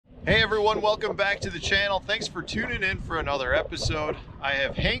Hey everyone, welcome back to the channel. Thanks for tuning in for another episode. I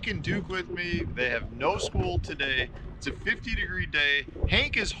have Hank and Duke with me. They have no school today. It's a 50-degree day.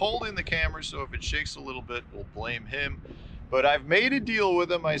 Hank is holding the camera, so if it shakes a little bit, we'll blame him. But I've made a deal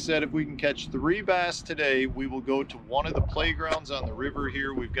with him. I said if we can catch 3 bass today, we will go to one of the playgrounds on the river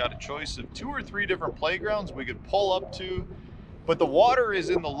here. We've got a choice of 2 or 3 different playgrounds we could pull up to, but the water is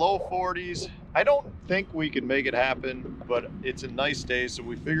in the low 40s. I don't think we can make it happen, but it's a nice day, so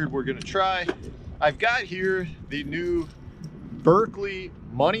we figured we're gonna try. I've got here the new Berkley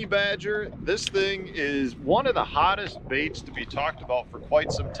Money Badger. This thing is one of the hottest baits to be talked about for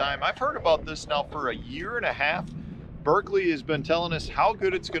quite some time. I've heard about this now for a year and a half. Berkley has been telling us how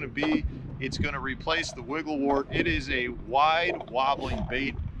good it's gonna be. It's gonna replace the wigglewort. It is a wide wobbling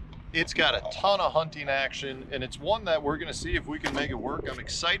bait. It's got a ton of hunting action, and it's one that we're gonna see if we can make it work. I'm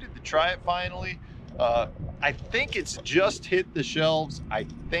excited to try it finally. I think it's just hit the shelves. I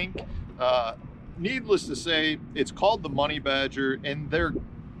think, needless to say, it's called the Money Badger, and they're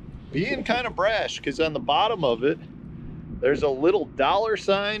being kind of brash because on the bottom of it, there's a little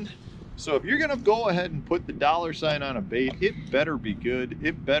 $sign. So if you're gonna go ahead and put the $sign on a bait, it better be good.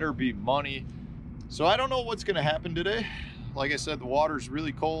 It better be money. So I don't know what's gonna happen today. Like I said, the water's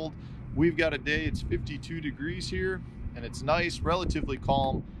really cold. We've got a day, it's 52 degrees here, and it's nice, relatively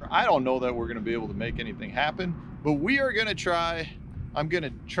calm. I don't know that we're gonna be able to make anything happen, but we are gonna try. I'm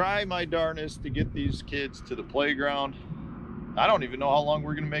gonna try my darnest to get these kids to the playground. I don't even know how long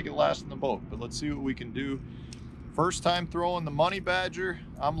we're gonna make it last in the boat, but let's see what we can do. First time throwing the Money Badger.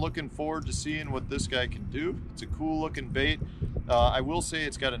 I'm looking forward to seeing what this guy can do. It's a cool looking bait. I will say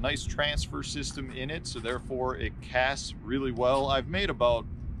it's got a nice transfer system in it, so therefore it casts really well. I've made about,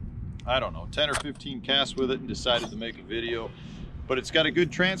 I don't know, 10 or 15 casts with it and decided to make a video. But it's got a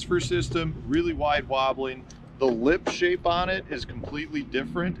good transfer system, really wide wobbling. The lip shape on it is completely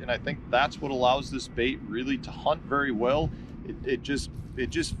different, and I think that's what allows this bait really to hunt very well. It just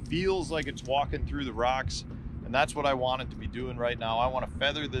feels like it's walking through the rocks. And that's what I want it to be doing right now. I want to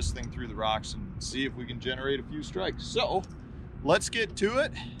feather this thing through the rocks and see if we can generate a few strikes. So let's get to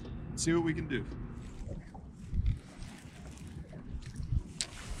it and see what we can do.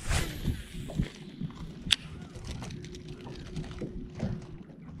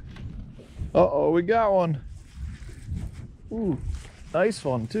 Uh-oh, we got one. Ooh, nice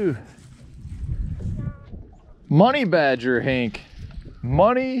one too. Money Badger, Hank.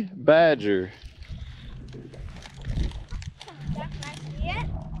 Money Badger.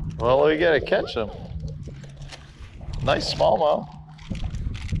 Well, we gotta catch them. Nice smallmouth.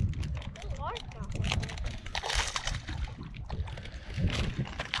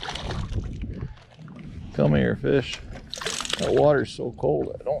 Come here, fish. That water's so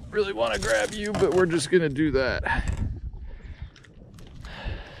cold. I don't really want to grab you, but we're just gonna do that.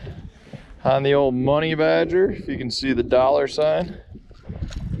 On the old Money Badger, if you can see the $sign.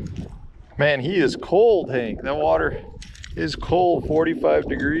 Man, he is cold, Hank. That water is cold, 45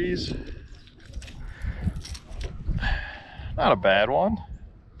 degrees. Not a bad one.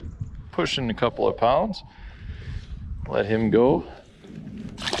 Pushing a couple of pounds. Let him go.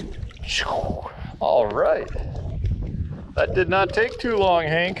 All right. That did not take too long,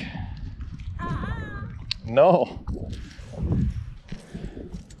 Hank. No. I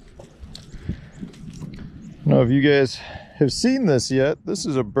don't know if you guys have seen this yet. This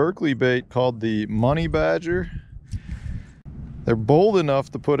is a Berkley bait called the Money Badger. They're bold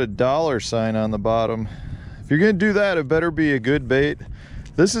enough to put a $sign on the bottom. If you're gonna do that, it better be a good bait.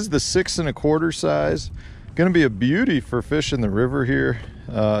 This is the 6 1/4 size. Gonna be a beauty for fish in the river here.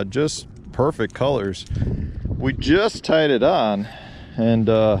 Just perfect colors. We just tied it on, and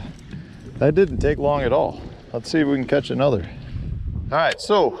that didn't take long at all. Let's see if we can catch another. All right,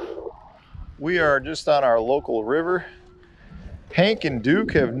 so we are just on our local river. Hank and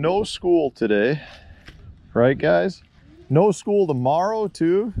Duke have no school today, right guys? No school tomorrow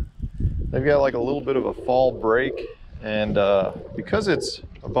too. They've got like a little bit of a fall break, and because it's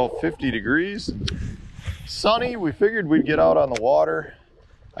about 50 degrees, sunny, we figured we'd get out on the water.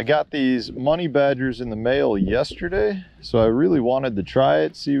 I got these Money Badgers in the mail yesterday, so I really wanted to try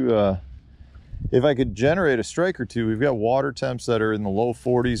it, see if I could generate a strike or two. We've got water temps that are in the low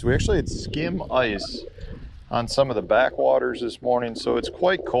 40s. We actually had skim ice on some of the backwaters this morning, so it's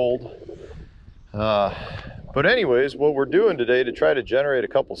quite cold. But anyways, what we're doing today to try to generate a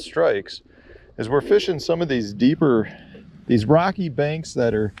couple strikes is we're fishing some of these deeper, these rocky banks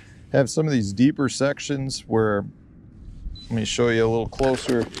that have some of these deeper sections where, let me show you a little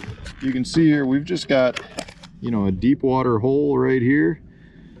closer. You can see here, we've just got, you know, a deep water hole right here.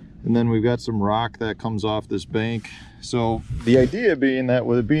 And then we've got some rock that comes off this bank. So the idea being that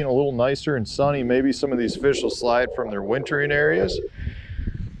with it being a little nicer and sunny, maybe some of these fish will slide from their wintering areas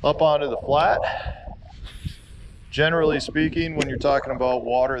up onto the flat. Generally speaking, when you're talking about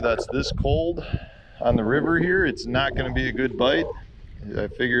water that's this cold on the river here, it's not going to be a good bite. I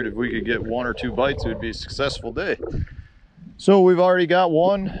figured if we could get 1 or 2 bites, it would be a successful day. So we've already got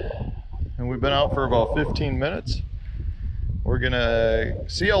one, and we've been out for about 15 minutes. We're gonna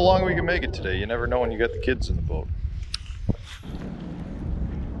see how long we can make it today. You never know when you got the kids in the boat.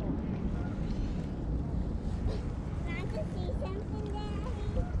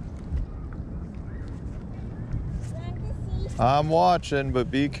 I'm watching,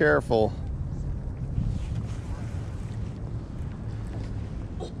 but be careful.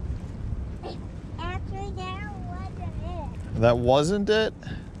 Actually, that wasn't it. That wasn't it?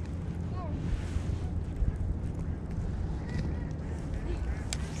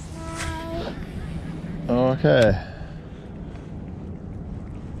 No. Okay.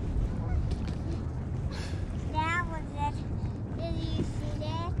 That was it. Did you see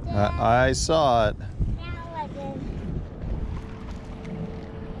that? I saw it. That was it.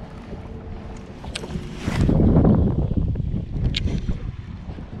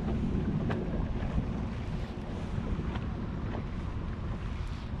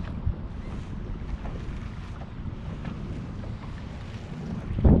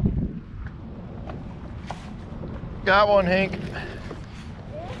 Got one, Hank.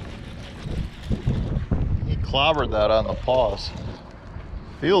 He clobbered that on the paws.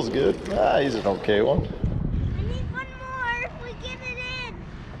 Feels good. Ah, he's an okay one. I need one more if we get it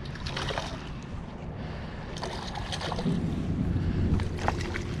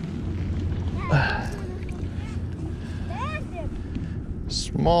in.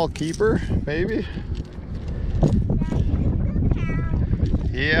 Small keeper, maybe.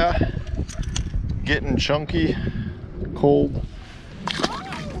 Yeah. Getting chunky, cold.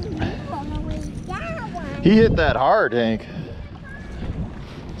 He hit that hard, Hank.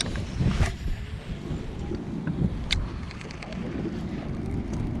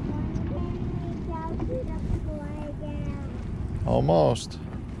 Almost.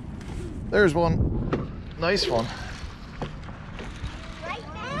 There's one. Nice one.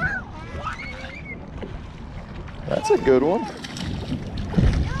 That's a good one.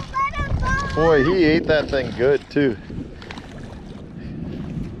 Boy, he ate that thing good too.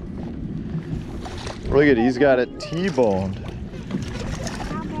 Look at it, he's got it T-boned.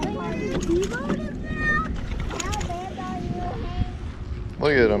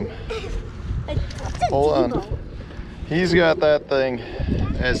 Look at him. Hold on. He's got that thing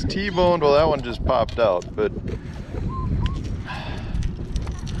as T-boned. Well, that one just popped out, but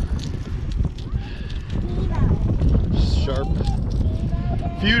sharp.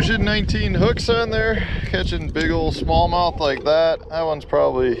 Fusion 19 hooks on there, catching big old smallmouth like that. That one's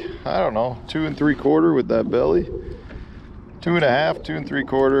probably, I don't know, 2 3/4 with that belly. 2 1/2, 2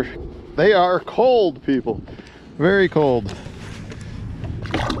 3/4. They are cold, people. Very cold.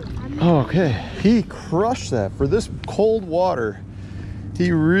 Okay, he crushed that for this cold water.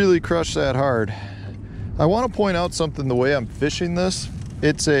 He really crushed that hard. I want to point out something the way I'm fishing this.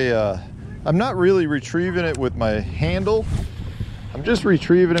 It's I'm not really retrieving it with my handle. I'm just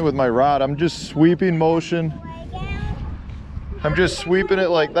retrieving it with my rod. I'm just sweeping motion. I'm just sweeping it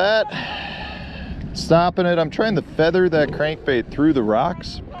like that, stopping it. I'm trying to feather that crankbait through the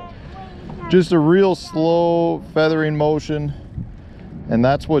rocks. Just a real slow feathering motion. And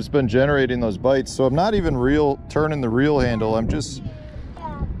that's what's been generating those bites. So I'm not even turning the reel handle. I'm just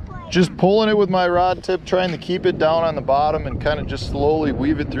pulling it with my rod tip, trying to keep it down on the bottom and kind of just slowly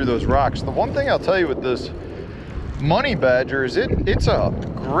weave it through those rocks. The one thing I'll tell you with this money badger is it's a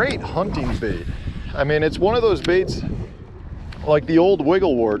great hunting bait. I mean, it's one of those baits like the old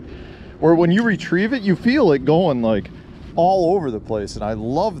wigglewort, where when you retrieve it, you feel it going like all over the place, and I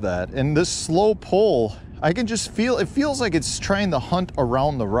love that. And this slow pull, I can just feel it. Feels like it's trying to hunt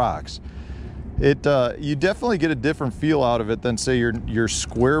around the rocks. You definitely get a different feel out of it than say your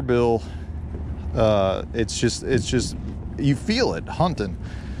square bill. It's just you feel it hunting.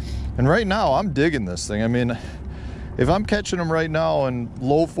 And right now I'm digging this thing. I mean, if I'm catching them right now in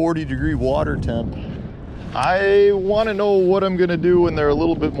low 40-degree water temp, I want to know what I'm going to do when they're a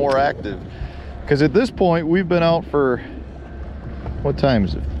little bit more active. Because at this point, we've been out for, what time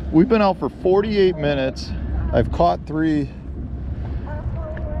is it? We've been out for 48 minutes. I've caught 3.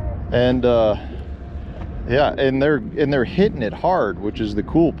 And yeah, and they're hitting it hard, which is the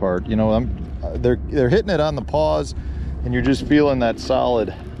cool part. You know, they're hitting it on the paws, and you're just feeling that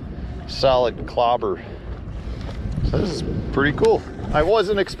solid clobber. So this is pretty cool. I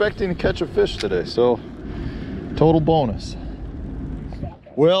wasn't expecting to catch a fish today, so total bonus.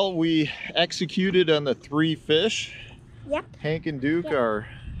 Well, we executed on the 3 fish. Yep. Hank and Duke are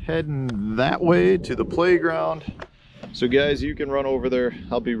heading that way to the playground. So guys, you can run over there.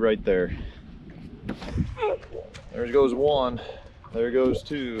 I'll be right there. There goes 1. There goes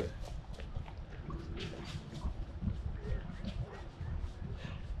 2.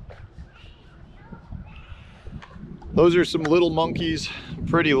 Those are some little monkeys. I'm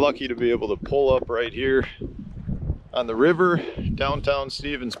pretty lucky to be able to pull up right here on the river, downtown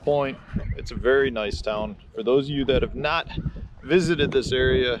Stevens Point. It's a very nice town. For those of you that have not visited this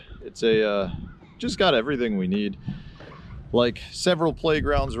area, it's just got everything we need. Like several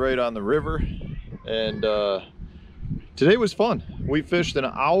playgrounds right on the river. And today was fun. We fished an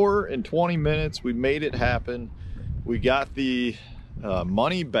hour and 20 minutes. We made it happen. We got the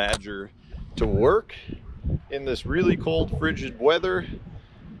money badger to work in this really cold, frigid weather.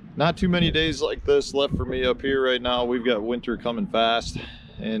 Not too many days like this left for me up here right now. We've got winter coming fast,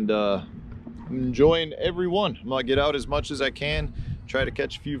 and I'm enjoying every one. I'm gonna get out as much as I can, try to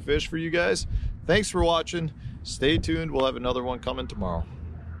catch a few fish for you guys. Thanks for watching. Stay tuned. We'll have another one coming tomorrow.